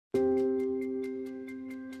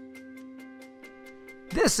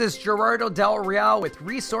This is Gerardo Del Real with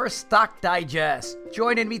Resource Stock Digest.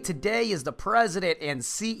 Joining me today is the president and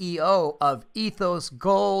CEO of Ethos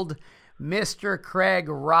Gold, Mr. Craig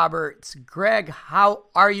Roberts. Greg, how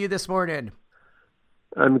are you this morning?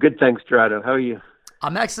 I'm good, thanks, Gerardo. How are you?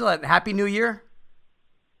 I'm excellent. Happy New Year.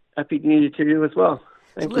 Happy New Year to you as well.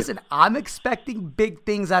 Thank you. Listen, I'm expecting big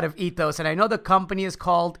things out of Ethos, and I know the company is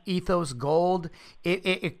called Ethos Gold.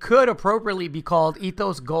 It could appropriately be called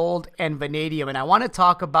Ethos Gold and Vanadium, and I want to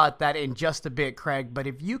talk about that in just a bit, Craig. But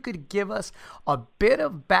if you could give us a bit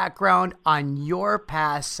of background on your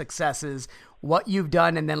past successes, what you've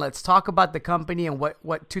done, and then let's talk about the company and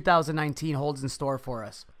what 2019 holds in store for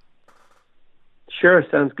us. Sure,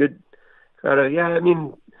 sounds good, Gerardo. Yeah, I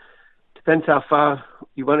mean, depends how far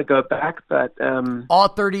you want to go back, but all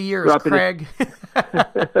 30 years, Craig.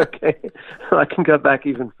 Okay, well, I can go back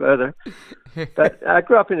even further. But I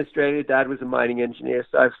grew up in Australia. Dad was a mining engineer,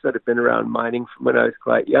 so I've sort of been around mining from when I was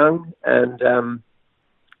quite young, and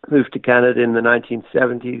moved to Canada in the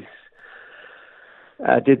 1970s.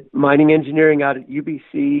 Did mining engineering out at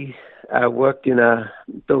UBC.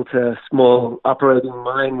 Built a small operating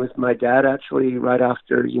mine with my dad, actually, right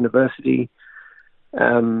after university.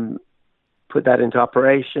 Put that into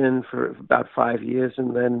operation for about 5 years,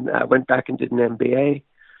 and then went back and did an MBA.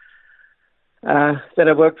 Then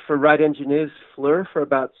I worked for Right Engineers Fluor for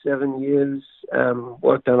about 7 years.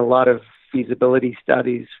 Worked on a lot of feasibility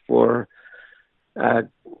studies for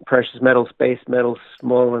precious metals, base metals,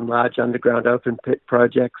 small and large underground open pit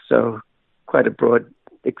projects. So quite a broad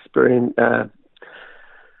experience,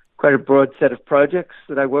 quite a broad set of projects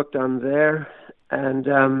that I worked on there. And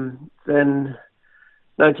then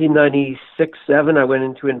 1996-7, I went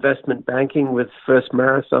into investment banking with First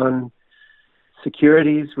Marathon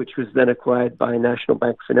Securities, which was then acquired by National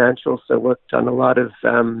Bank Financial. So worked on a lot of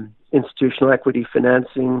institutional equity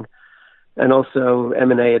financing and also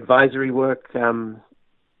M&A advisory work. In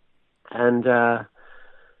the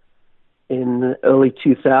early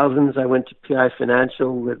 2000s, I went to PI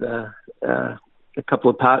Financial with a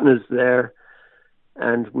couple of partners there.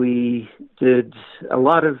 And we did a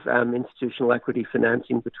lot of institutional equity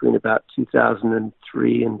financing between about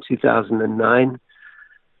 2003 and 2009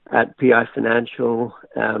 at PI Financial,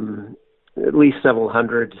 at least several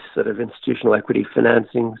hundred sort of institutional equity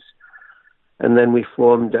financings. And then we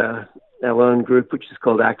formed our own group, which is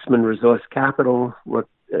called Axman Resource Capital. We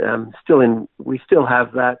still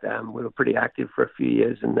have that. We were pretty active for a few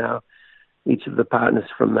years, and now each of the partners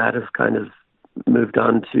from that have kind of moved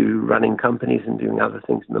on to running companies and doing other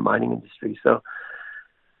things in the mining industry. So,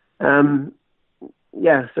 so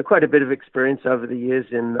quite a bit of experience over the years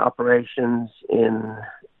in operations, in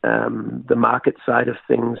the market side of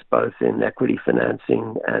things, both in equity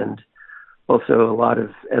financing and also a lot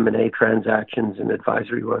of M&A transactions and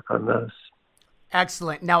advisory work on those.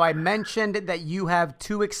 Excellent. Now, I mentioned that you have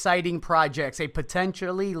two exciting projects, a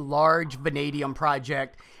potentially large vanadium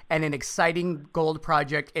project and an exciting gold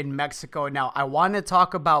project in Mexico. Now, I want to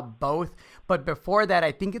talk about both, but before that,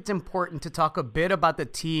 I think it's important to talk a bit about the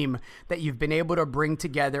team that you've been able to bring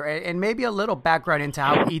together and maybe a little background into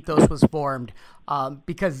how Ethos was formed,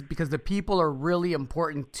 because the people are really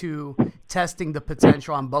important to testing the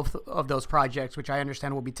potential on both of those projects, which I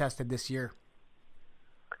understand will be tested this year.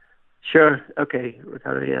 Sure. Okay,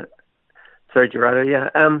 Ricardo. Yeah. Sorry, Gerardo. Yeah.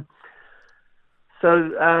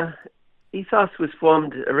 So Ethos was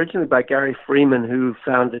formed originally by Gary Freeman, who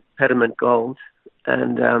founded Pediment Gold,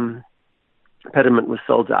 and Pediment was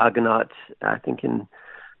sold to Argonaut, I think, in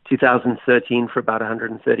 2013 for about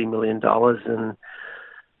 $130 million.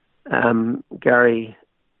 And Gary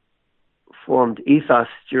formed Ethos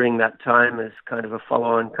during that time as kind of a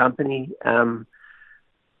follow-on company.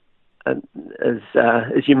 As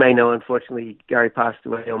you may know, unfortunately, Gary passed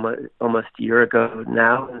away almost a year ago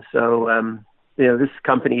now, and so this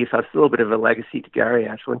company Ethos is a little bit of a legacy to Gary.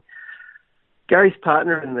 Actually, Gary's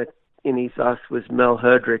partner in Ethos was Mel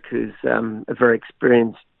Herdrick, who's a very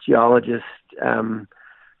experienced geologist,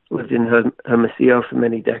 lived in Hermosillo for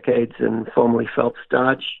many decades, and formerly Phelps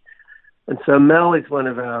Dodge. And so Mel is one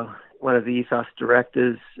of the Ethos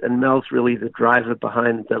directors, and Mel's really the driver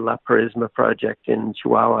behind the La Purisma project in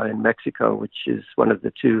Chihuahua in Mexico, which is one of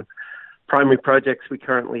the two primary projects we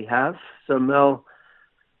currently have. So Mel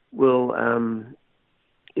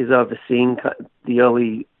is overseeing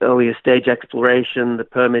the earlier stage exploration, the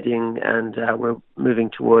permitting, and we're moving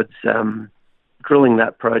towards drilling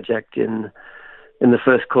that project in the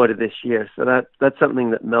first quarter this year. So that's something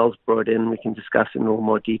that Mel's brought in. We can discuss in a little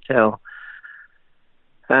more detail.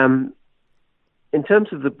 In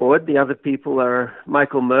terms of the board, the other people are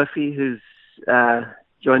Michael Murphy, who's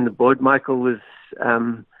joined the board. Michael was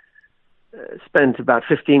spent about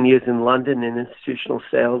 15 years in London in institutional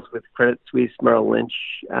sales with Credit Suisse, Merrill Lynch,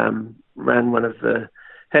 ran one of the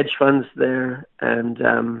hedge funds there,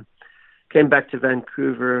 and came back to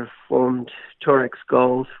Vancouver, formed Torex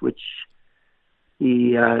Gold, which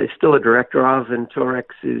he is still a director of, and Torex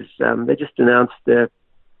is, they just announced their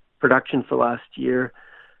production for last year,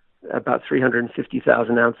 about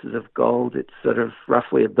 350,000 ounces of gold. It's sort of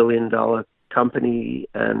roughly $1 billion company,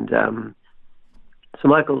 and so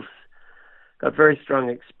Michael's got very strong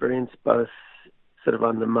experience both sort of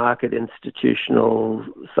on the market institutional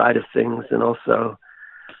side of things and also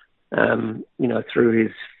through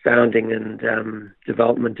his founding and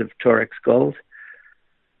development of Torex Gold.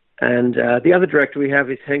 And the other director we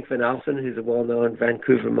have is Henk van Alphen, who's a well-known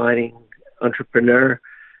Vancouver mining entrepreneur.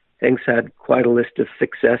 Henk's had quite a list of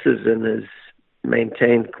successes and has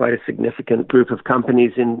maintained quite a significant group of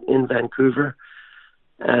companies in Vancouver.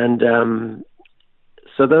 And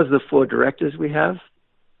so those are the four directors we have.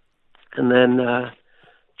 And then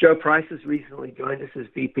Joe Price has recently joined us as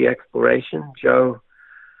VP Exploration. Joe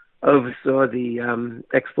oversaw the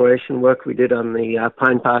exploration work we did on the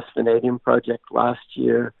Pine Pass Vanadium project last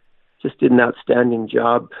year. Just did an outstanding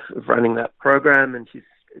job of running that program, and she's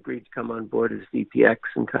agreed to come on board as VPX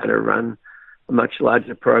and kind of run a much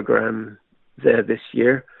larger program there this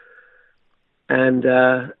year. And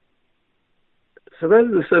so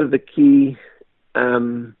those are sort of the key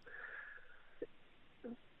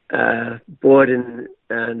board and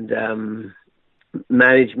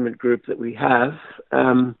management group that we have.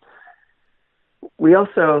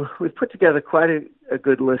 We've put together quite a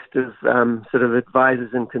good list of sort of advisors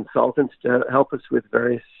and consultants to help us with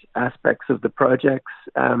various aspects of the projects.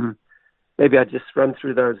 Maybe I'll just run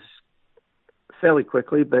through those fairly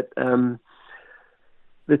quickly, but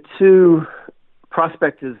the two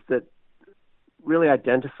prospectors that really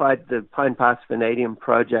identified the Pine Pass Vanadium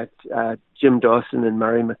project, Jim Dawson and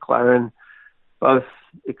Murray McLaren, both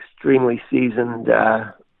extremely seasoned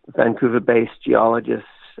Vancouver-based geologists,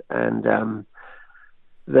 and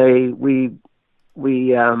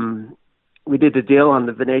we did a deal on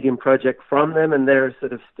the vanadium project from them, and they're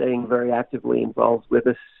sort of staying very actively involved with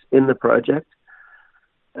us in the project.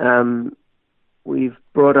 We've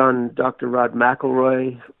brought on Dr. Rod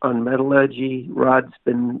McElroy on metallurgy. Rod's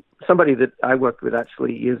been somebody that I worked with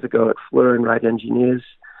actually years ago at Fluor and Wright Engineers.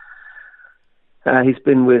 He's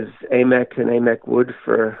been with AMEC and AMEC Wood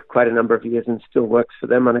for quite a number of years and still works for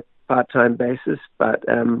them on a part-time basis. But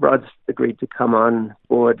Rod's agreed to come on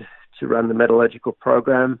board to run the metallurgical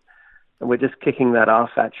program. And we're just kicking that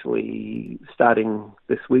off actually starting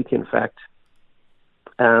this week, in fact.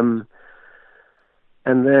 And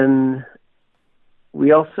then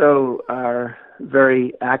we also are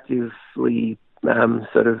very actively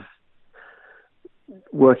sort of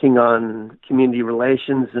working on community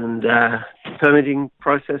relations and permitting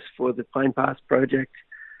process for the Pine Pass project.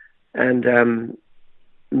 And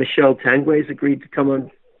Michelle Tangway's agreed to come on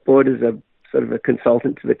board as a sort of a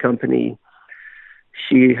consultant to the company.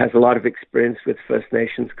 She has a lot of experience with First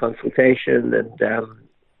Nations consultation, and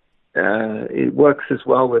it works as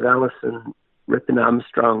well with Alison Rippon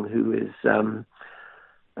Armstrong, who is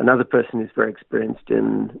another person who's very experienced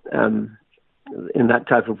in that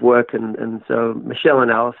type of work. And so Michelle and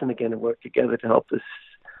Alison, again, have worked together to help us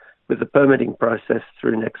with the permitting process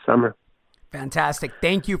through next summer. Fantastic.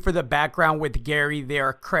 Thank you for the background with Gary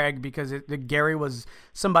there, Craig, because Gary was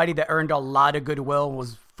somebody that earned a lot of goodwill and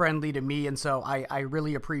was friendly to me. And so I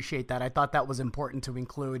really appreciate that. I thought that was important to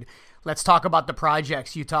include. Let's talk about the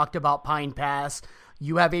projects. You talked about Pine Pass.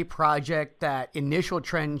 You have a project that initial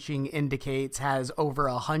trenching indicates has over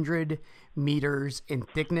 100 meters in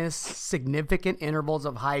thickness, significant intervals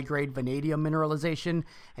of high-grade vanadium mineralization,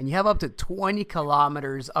 and you have up to 20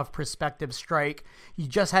 kilometers of prospective strike. You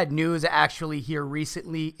just had news actually here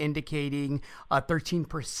recently indicating a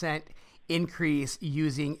 13% increase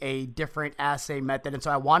using a different assay method. And so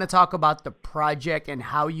I want to talk about the project and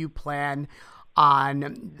how you plan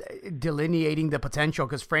on delineating the potential,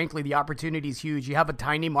 because frankly, the opportunity is huge. You have a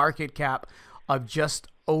tiny market cap of just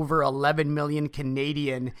over 11 million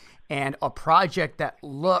Canadian and a project that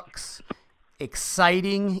looks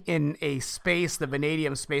exciting in a space, the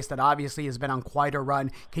vanadium space, that obviously has been on quite a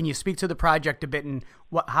run. Can you speak to the project a bit and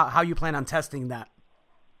how you plan on testing that?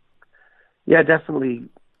 Yeah, definitely,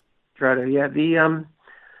 Gerardo. Yeah,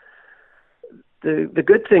 the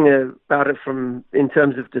good thing about it in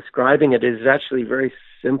terms of describing it is actually very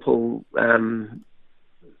simple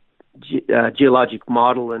geologic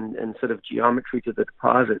model and sort of geometry to the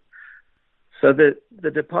deposit. So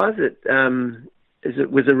the deposit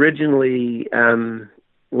was originally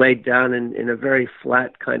laid down in a very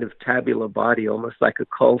flat kind of tabular body, almost like a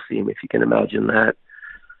coal seam, if you can imagine that.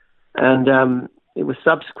 And it was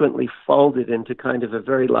subsequently folded into kind of a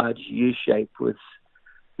very large U shape, which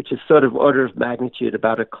is sort of order of magnitude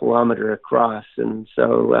about 1 kilometer across. And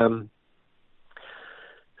so,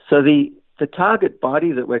 so the target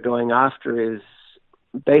body that we're going after is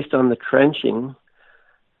based on the trenching,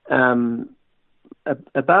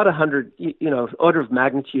 about 100, order of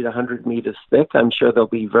magnitude 100 meters thick. I'm sure there'll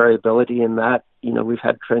be variability in that. We've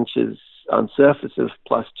had trenches on surface of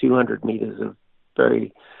plus 200 meters of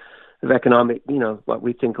economic, what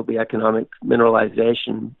we think will be economic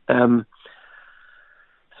mineralization.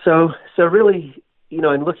 So really,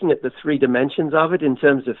 in looking at the 3 dimensions of it in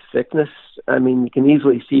terms of thickness, I mean, you can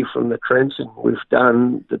easily see from the trenching we've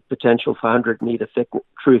done the potential for 100-meter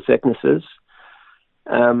true thicknesses.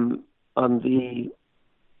 On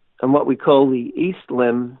what we call the east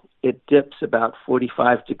limb, it dips about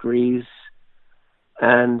 45 degrees,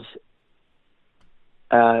 and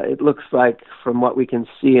it looks like, from what we can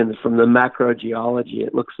see and from the macro geology,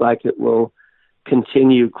 it looks like it will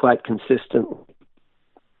continue quite consistently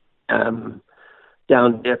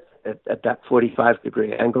down dip at that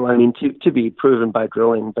 45-degree angle. I mean, to be proven by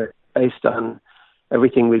drilling, but based on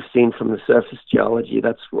everything we've seen from the surface geology,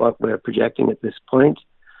 that's what we're projecting at this point.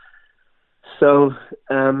 So,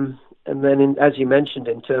 and then, as you mentioned,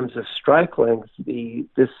 in terms of strike length,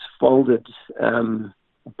 this folded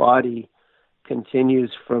body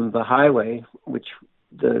continues from the highway,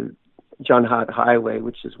 the John Hart Highway,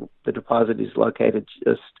 which is the deposit is located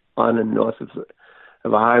just on and north of a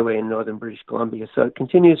highway in northern British Columbia. So it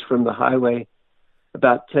continues from the highway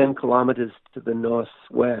about 10 kilometers to the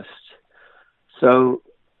northwest. So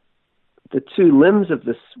the 2 limbs of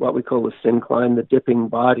this, what we call the syncline, the dipping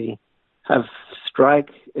body, have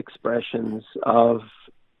strike expressions of,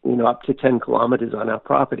 up to 10 kilometers on our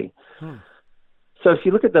property. So if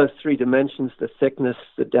you look at those 3 dimensions, the thickness,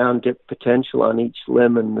 the down dip potential on each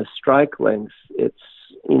limb, and the strike length, it's,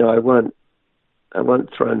 I won't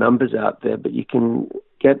throw numbers out there, but you can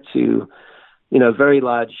get to, very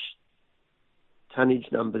large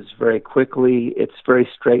tonnage numbers very quickly. It's very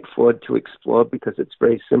straightforward to explore because it's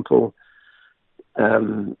very simple,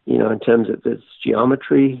 in terms of its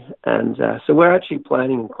geometry. And so we're actually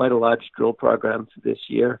planning quite a large drill program for this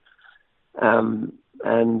year.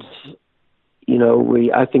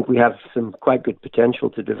 I think we have some quite good potential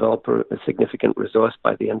to develop a significant resource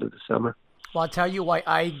by the end of the summer. Well, I'll tell you why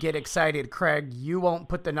I get excited, Craig. You won't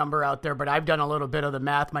put the number out there, but I've done a little bit of the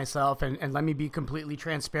math myself, and let me be completely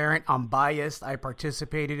transparent. I'm biased. I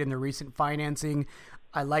participated in the recent financing.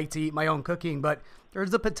 I like to eat my own cooking, but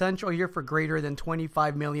there's the potential here for greater than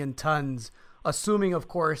 25 million tons, assuming, of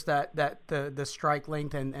course, that the strike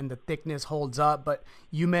length and the thickness holds up. But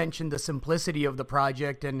you mentioned the simplicity of the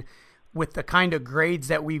project, and with the kind of grades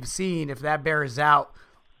that we've seen, if that bears out,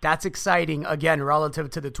 that's exciting, again, relative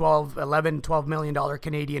to the $12 million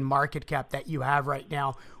Canadian market cap that you have right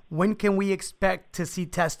now. When can we expect to see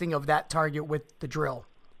testing of that target with the drill?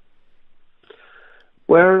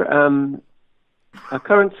 Our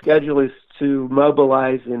current schedule is to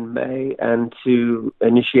mobilize in May and to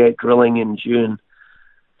initiate drilling in June.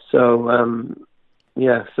 So,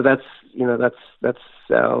 so that's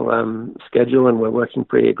our schedule, and we're working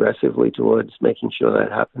pretty aggressively towards making sure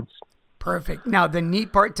that happens. Perfect. Now, the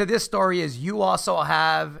neat part to this story is you also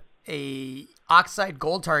have a oxide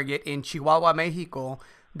gold target in Chihuahua, Mexico,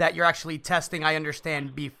 that you're actually testing, I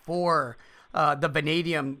understand, before the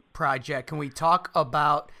vanadium project. Can we talk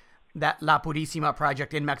about that La Purísima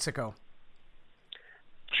project in Mexico?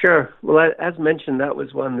 Sure. Well, as mentioned, that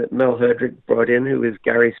was one that Mel Herdrick brought in, who is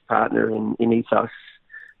Gary's partner in Ethos,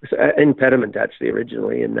 in Pediment actually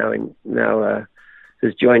originally, and now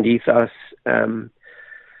has joined Ethos. La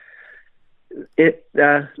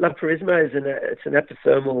Purísima is it's an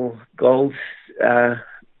epithermal gold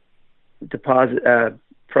deposit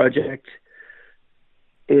project.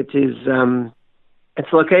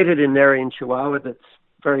 It's located in an area in Chihuahua that's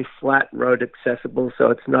very flat, road accessible,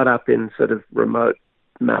 so it's not up in sort of remote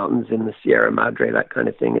mountains in the Sierra Madre, that kind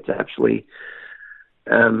of thing. It's actually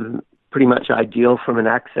pretty much ideal from an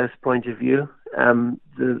access point of view.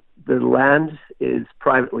 The land is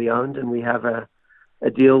privately owned, and we have a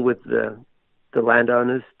deal with the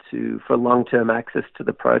landowners for long-term access to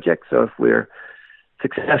the project. So if we're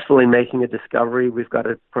successful in making a discovery, we've got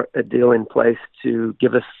a deal in place to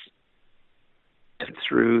give us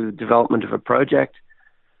through development of a project.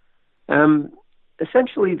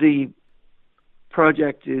 Essentially, the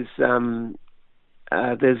project is there's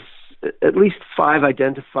at least 5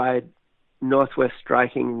 identified northwest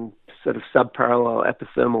striking sort of subparallel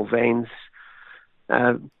epithermal veins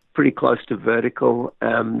pretty close to vertical.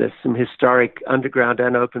 There's some historic underground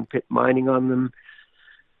and open pit mining on them.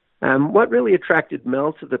 What really attracted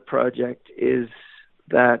Mel to the project is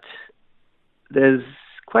that there's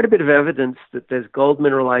quite a bit of evidence that there's gold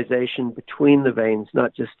mineralization between the veins,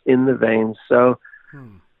 not just in the veins. So,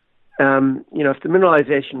 if the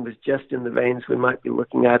mineralization was just in the veins, we might be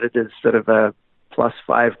looking at it as sort of a plus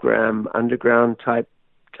 5 gram underground type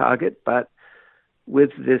target. But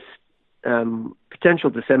with this potential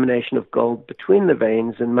dissemination of gold between the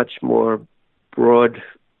veins and much more broad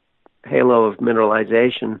halo of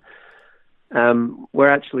mineralization, we're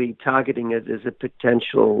actually targeting it as a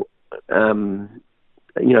potential,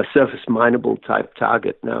 surface mineable type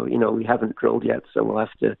target. Now, we haven't drilled yet, so we'll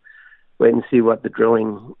have to wait and see what the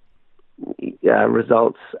drilling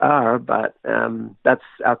results are. But that's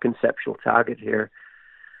our conceptual target here,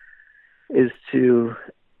 is to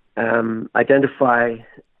identify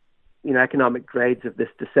economic grades of this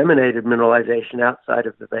disseminated mineralization outside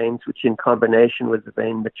of the veins, which in combination with the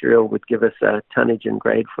vein material would give us a tonnage and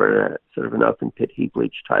grade for a sort of an open pit heap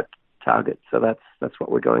leach type target. So that's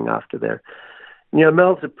what we're going after there.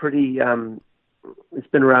 Mel's a pretty, he's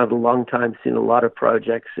been around a long time, seen a lot of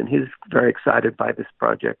projects, and he's very excited by this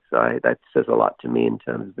project. So that says a lot to me in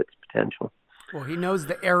terms of its potential. Well, he knows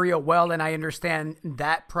the area well, and I understand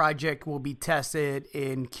that project will be tested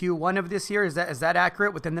in Q1 of this year. Is that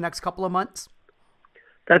accurate, within the next couple of months?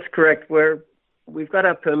 That's correct. We've got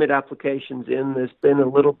our permit applications in. There's been a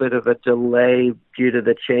little bit of a delay due to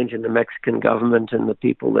the change in the Mexican government and the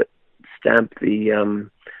people that stamp the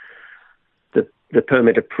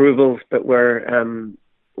permit approvals, but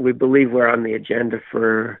we believe we're on the agenda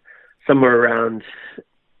for somewhere around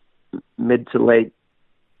mid to late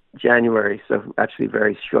January, so actually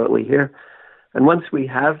very shortly here. And once we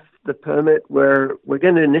have the permit, we're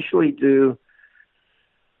going to initially do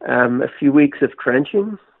a few weeks of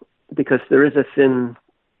trenching, because there is a thin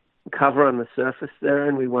cover on the surface there,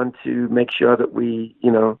 and we want to make sure that we,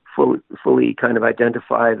 fully kind of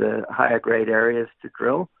identify the higher grade areas to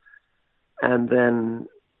drill. And then,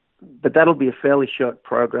 but that'll be a fairly short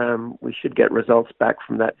program. We should get results back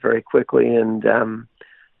from that very quickly. And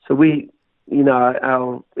so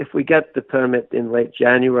if we get the permit in late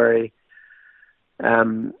January,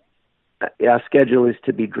 our schedule is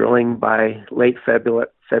to be drilling by late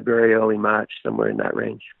February, early March, somewhere in that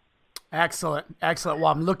range. Excellent. Well,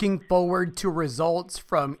 I'm looking forward to results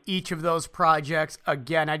from each of those projects.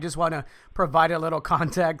 Again, I just want to provide a little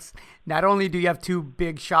context. Not only do you have two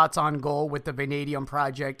big shots on goal with the vanadium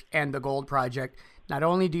project and the gold project, not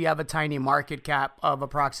only do you have a tiny market cap of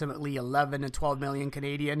approximately 11 to 12 million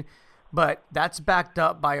Canadian, but that's backed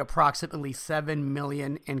up by approximately 7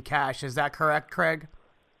 million in cash. Is that correct, Craig?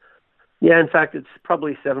 Yeah, in fact, it's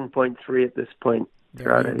probably 7.3 at this point.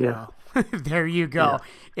 There you go. There you go.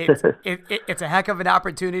 Yeah. It's a heck of an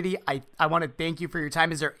opportunity. I want to thank you for your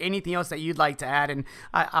time. Is there anything else that you'd like to add? And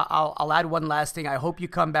I'll add one last thing. I hope you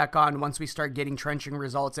come back on once we start getting trenching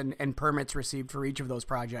results and permits received for each of those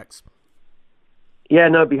projects. Yeah,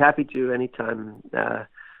 no, I'd be happy to anytime.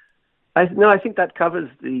 I think that covers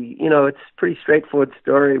it's a pretty straightforward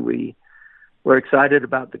story. We're excited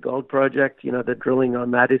about the gold project. The drilling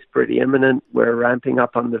on that is pretty imminent. We're ramping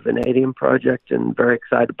up on the vanadium project and very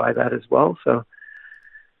excited by that as well. So,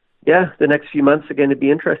 yeah, the next few months are going to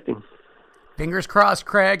be interesting. Fingers crossed,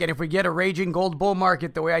 Craig. And if we get a raging gold bull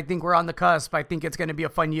market the way I think we're on the cusp, I think it's going to be a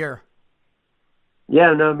fun year.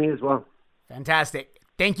 Yeah, no, me as well. Fantastic.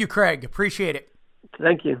 Thank you, Craig. Appreciate it.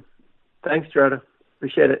 Thank you. Thanks, Gerardo.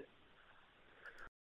 Appreciate it.